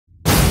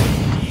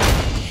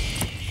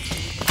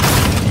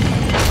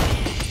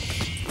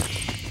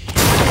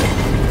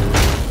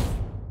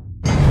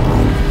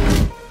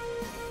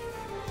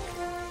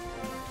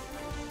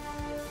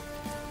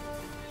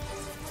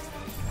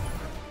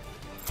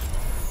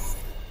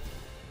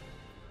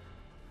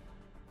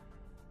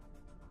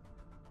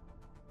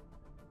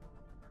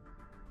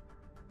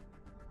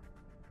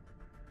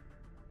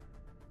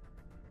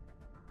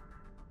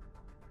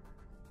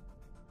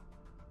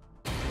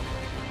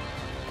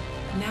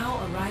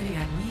Arriving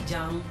at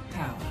Weijang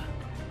Tower.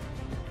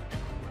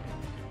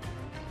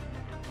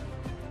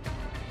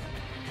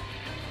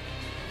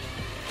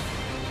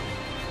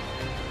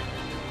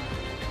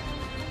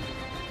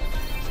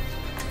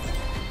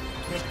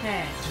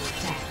 Prepare to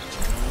attack.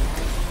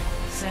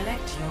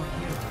 Select your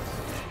hero.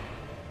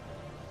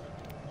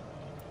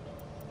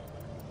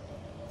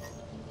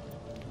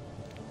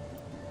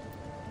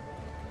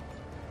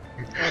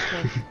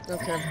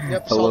 Okay.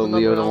 Yep. Hello,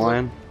 Leo the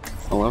Lion.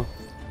 Hello.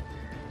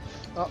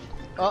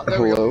 Oh,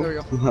 there we go. There we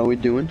go. How we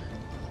doing?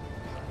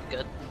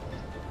 Good.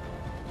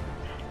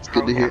 It's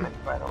good to hear.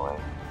 By the way.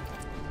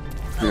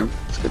 Yeah,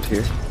 it's good to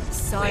hear.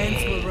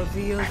 Science will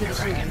reveal the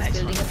truth,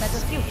 building a better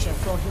future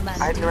for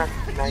humanity. I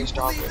recognize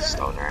Dogwood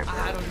Stoner.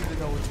 I don't even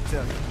know what to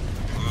tell you.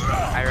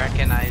 I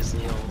recognize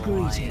Leo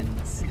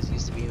Lions. He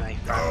used to be my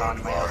friend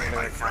on my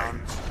other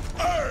account.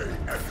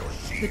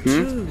 The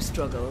true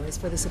struggle is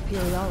for the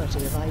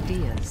superiority of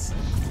ideas.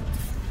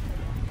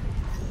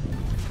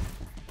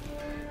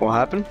 What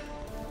happened?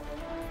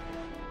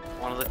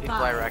 One of the people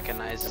I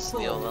recognize is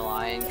Leo the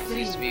Lion, because he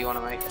used to be one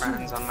of my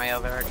friends on my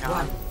other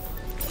account.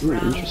 Ooh,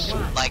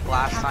 interesting. Like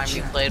last time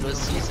we played was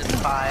season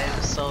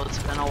 5, so it's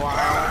been a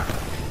while.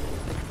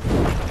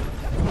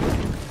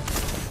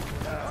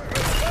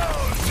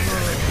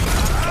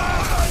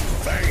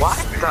 What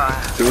the?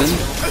 Doom?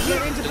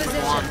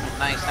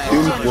 Nice.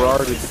 Doom, where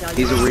are you?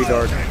 He's a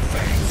retard.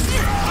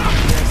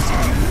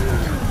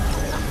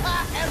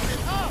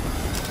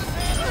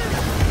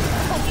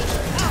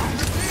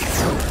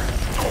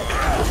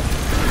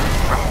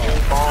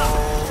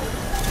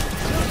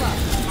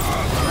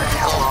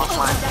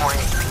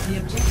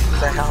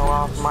 The hell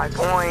off my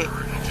point.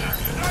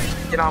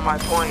 Get on my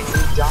point and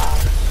you die.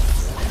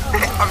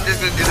 I'm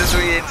just gonna do this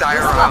for the entire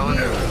round.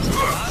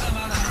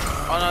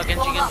 Oh no, Genji.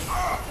 I'm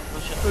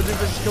gonna do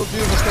this for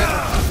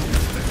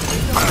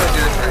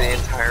the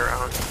entire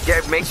round. Yeah,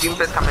 make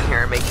Doomfist come in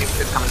here. Make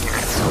Doomfist come in here.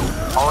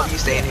 All of you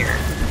stay in here.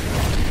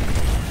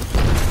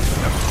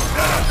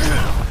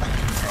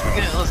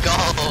 Okay, let's go.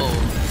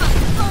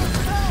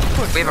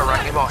 We have a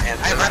wrecking ball and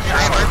I burst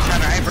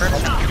shatter.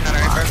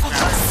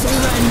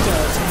 Surrender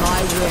to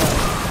my will.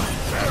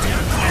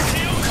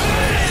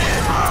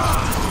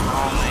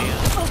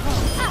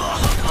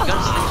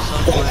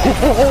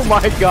 Oh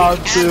my god,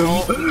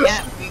 Doom! We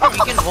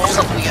can hold if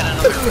we get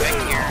another pick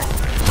here.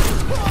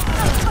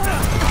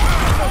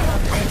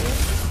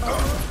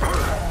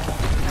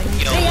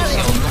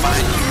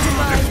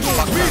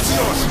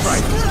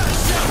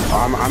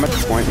 I'm at the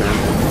point, man.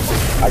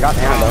 I got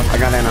Anna though. I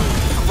got Anna.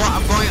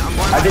 I'm going.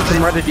 I did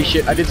some Reddit-y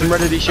shit. Let's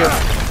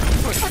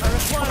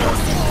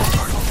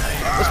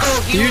go,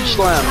 Huge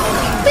slam.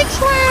 Big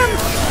slam!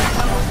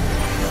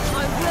 I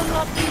will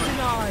not be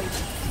denied.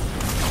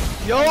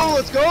 Yo,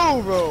 let's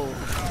go, bro.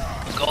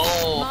 Go.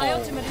 My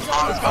ultimate is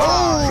on.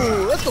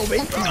 Oh, let's go, mate.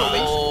 Let's go,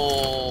 mate.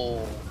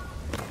 Oh.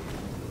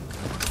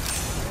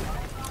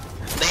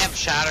 They have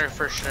shatter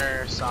for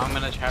sure, so I'm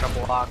gonna try to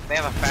block. They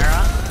have a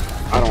Pharah.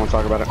 I don't want to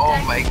talk about it. Oh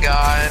my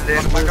god,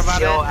 this is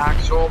still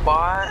actual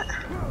bot.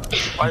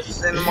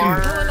 What's in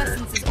Mars?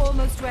 Coalescence is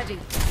almost ready.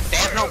 They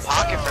have no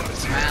pocket for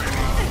this, man.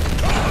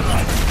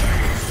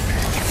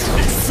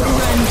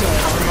 Surrender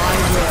to my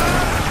will.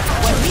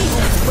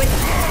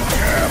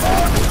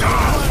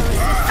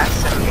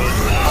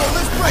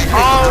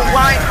 Oh,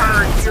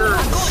 Reinhardt, you're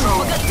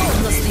so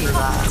cute.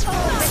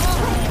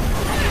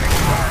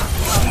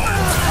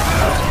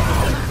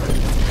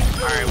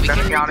 Alright, we can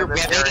get out of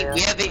this area.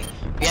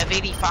 We have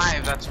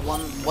 85. That's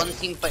one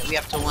team fight we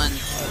have to win.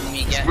 When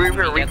we get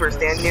Reaper,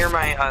 stand near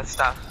my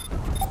stuff.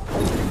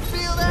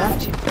 Feel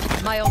that?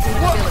 My ultimate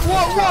ability.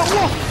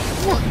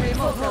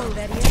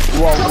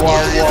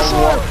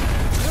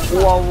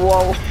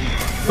 Whoa.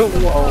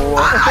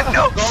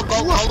 No, go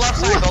left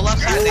side,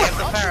 They have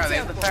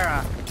the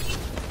Pharah,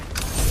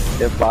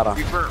 If Bada.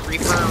 Reaper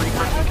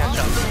can catch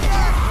up.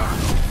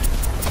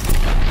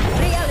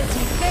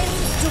 Reality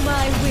bends to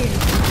my will.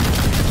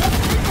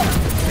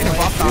 I'm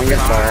gonna get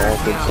fire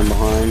ulted from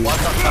behind. What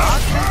the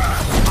fuck?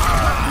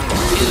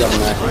 He's up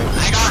next.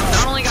 I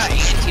not only got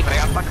anti, but I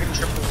got fucking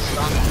triple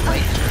stun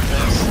like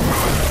this.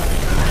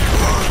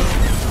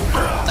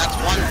 That's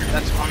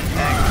one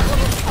peg.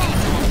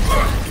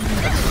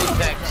 That's 2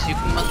 pegs, you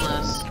can win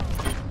this.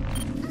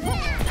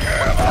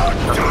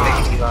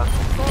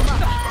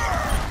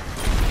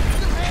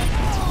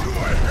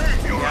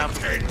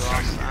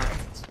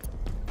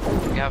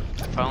 Yep,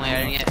 if only I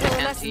didn't get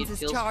anti, it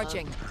feels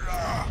charging.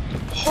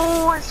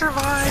 Oh, I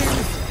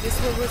survived! This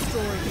will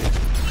restore you.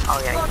 Oh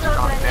yeah, he's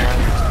gone there.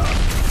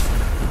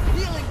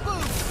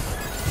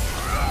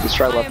 Let's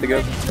try left to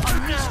go.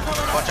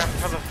 Watch out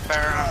for the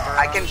Pharah.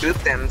 I can boot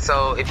them,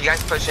 so if you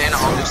guys push in,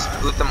 I'll just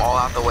boot them all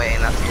out the way,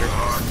 and that's your...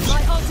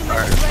 My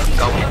ultimate is ready.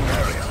 Go in.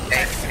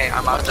 Hey,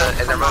 I'm about to...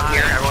 Is everyone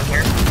here? Everyone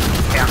here?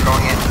 Okay, I'm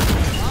going in.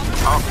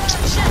 Oh.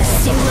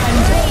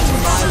 Surrender to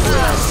my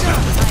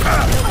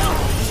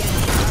will.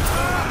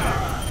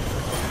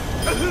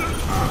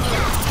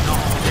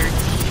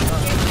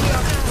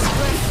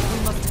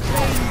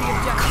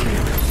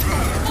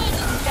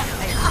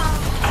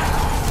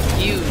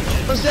 Huge.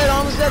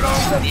 Almost dead.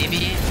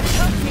 Maybe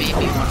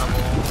winnable.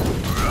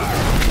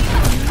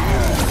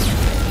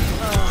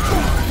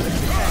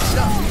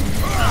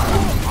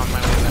 On my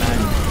way back.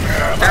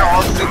 They're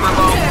all super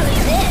low.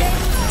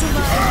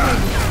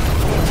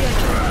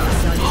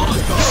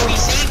 Yo, he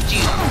saved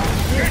you!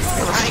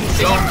 Ryan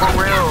saved Go for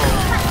real.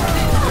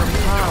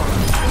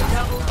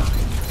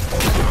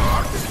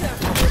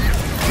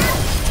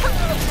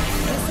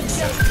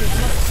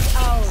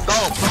 Go!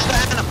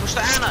 Push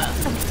the Anna!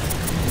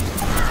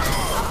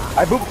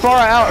 I booped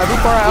Farah out. I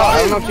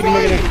don't know if she can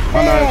make it in.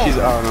 Oh no, she's.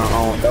 Oh no.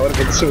 Oh, that would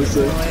have been so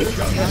sick.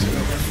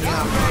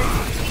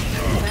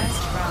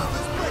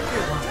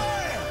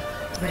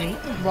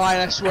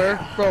 Ryan, I swear,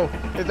 bro,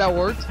 if that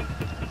worked.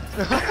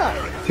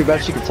 Too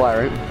bad she could fly,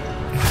 right?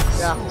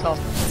 Yeah, tough.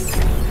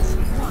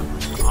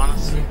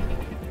 Honestly.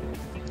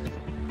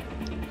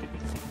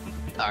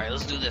 Alright,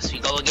 let's do this. We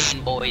go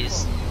again,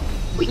 boys.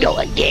 We go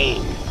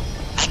again.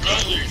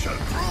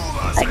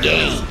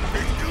 Again.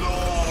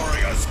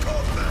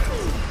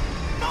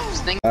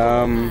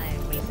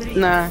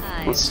 Nah,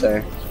 let's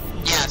stay.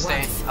 Yeah,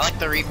 stay. I like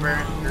the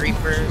Reaper. The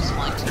Reaper's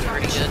flank's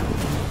pretty good.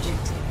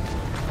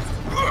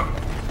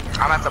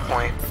 I'm at the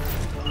point.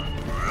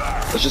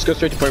 Let's just go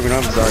straight to point. We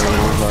don't have Zarya.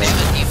 They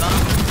have a Diva.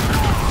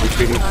 I'm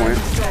shooting the point.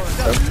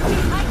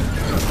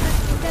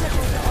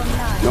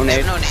 No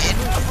nade. No nade.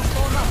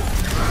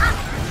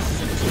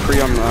 Free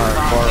on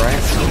far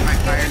right.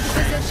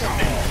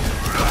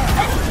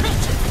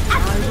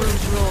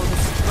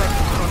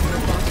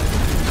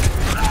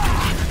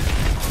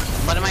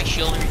 Let my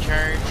shield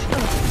recharge.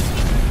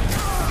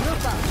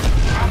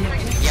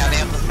 Yeah, they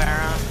have the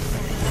Pharah.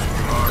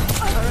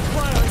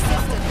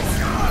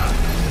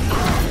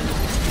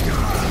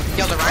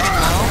 Yo, they're riding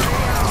low.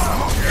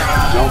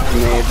 Nope,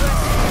 nade.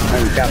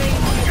 And got.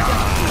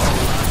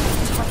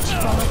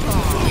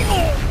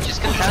 Just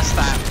contest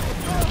that.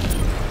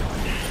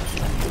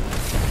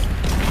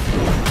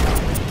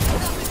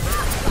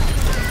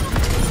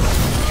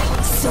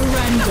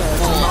 Surrender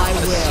to my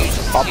will.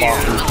 Pop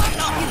off.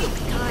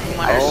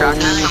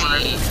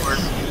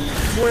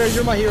 Moira,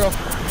 you're my hero.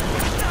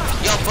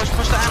 Yo, push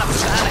the Anna,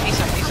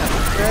 ASAP.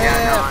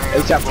 Yeah.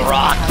 ASAP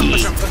Rocky.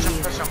 Push him.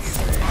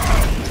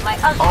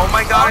 Oh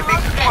my god, I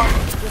think.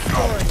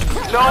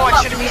 No, I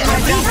shouldn't be so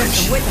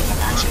damaged.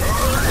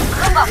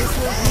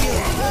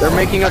 They're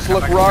making us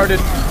look rotted.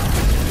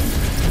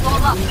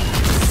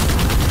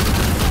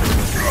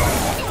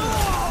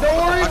 Don't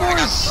worry, I got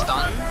boys.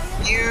 stunned.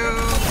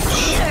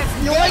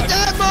 You like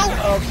that, Mo?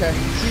 Okay.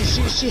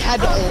 She had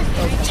to ult.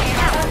 Okay.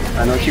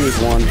 I know she was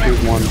one.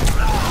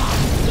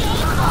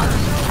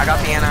 I got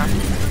the Anna.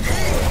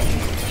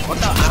 What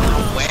the? I don't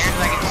know where did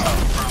I get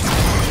stunned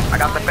from? I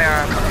got the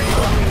Pharah.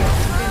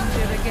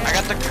 I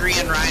got the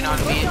Korean Rhine on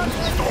me.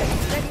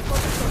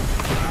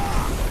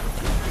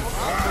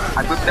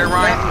 I booped their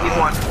Ryan. He's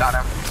one. Got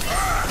him.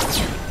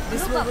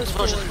 Let's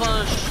push.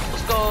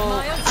 Let's go.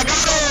 I got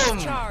him!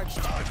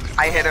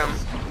 I hit him.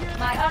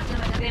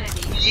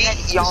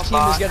 This Y'all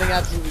team is getting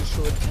absolutely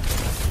destroyed.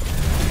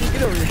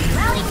 Get over here.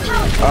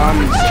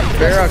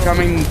 Pharah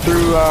coming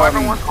through the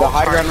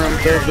high ground room.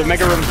 The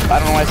mega room. I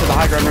don't know why I said the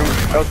high ground room.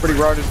 That was pretty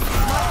rotted.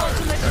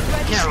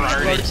 Yeah,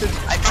 right.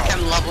 I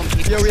fucking love when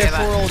people we say have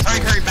that. 4 ults.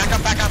 Hurry, back up.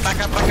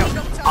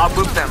 I'll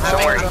boop them.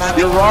 Don't worry.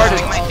 You're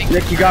rotted.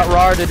 Nick, you got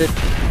rotted.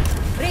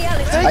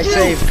 I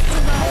saved.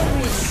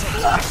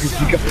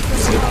 you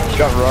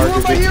got rotted.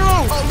 You're my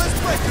hero.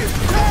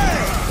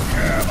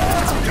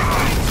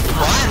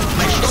 What?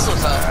 My shield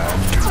was up.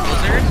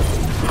 Wizard?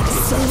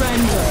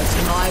 Surrender to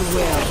my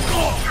will.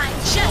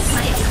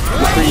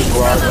 Pretty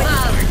rotted.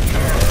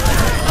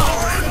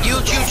 You,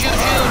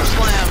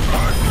 slam.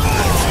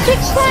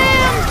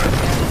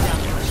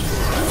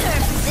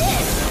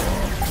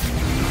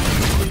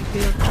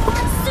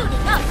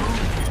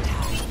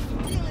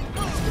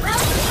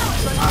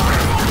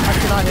 I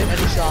cannot hit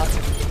any shot.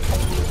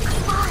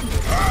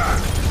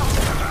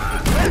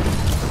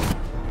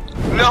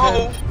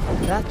 No.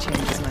 That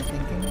changes my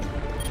thinking.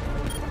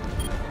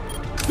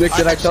 Nick,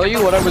 did I tell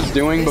you what I was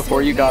doing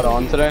before you got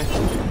on today?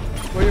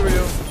 What are we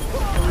doing?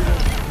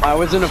 I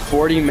was in a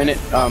 40-minute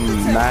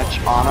match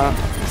Ana.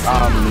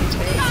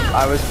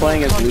 I was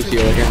playing as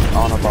Lucio against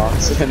Ana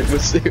boss, and it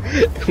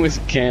was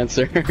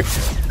cancer.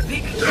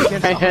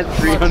 I had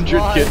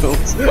 300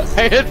 kills.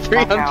 I had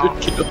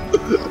 300 kills.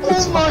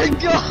 Oh my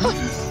god!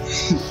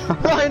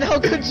 Ryan, how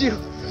could you?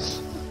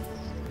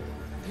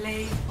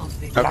 Play of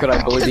the How could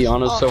I bully the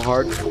Ana so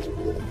hard?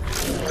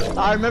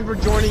 I remember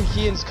joining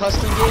Kian's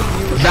custom game. And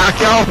he was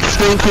Back out,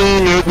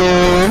 stinky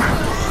nigga!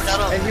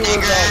 and he was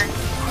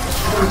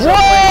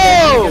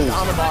Whoa!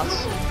 Autobots,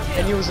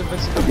 and he was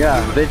invincible.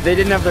 Yeah, they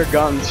didn't have their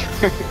guns.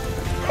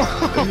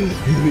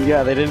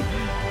 Yeah, they didn't.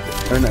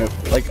 I don't know.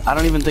 Like, I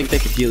don't even think they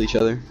could heal each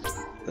other.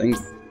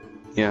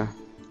 Yeah.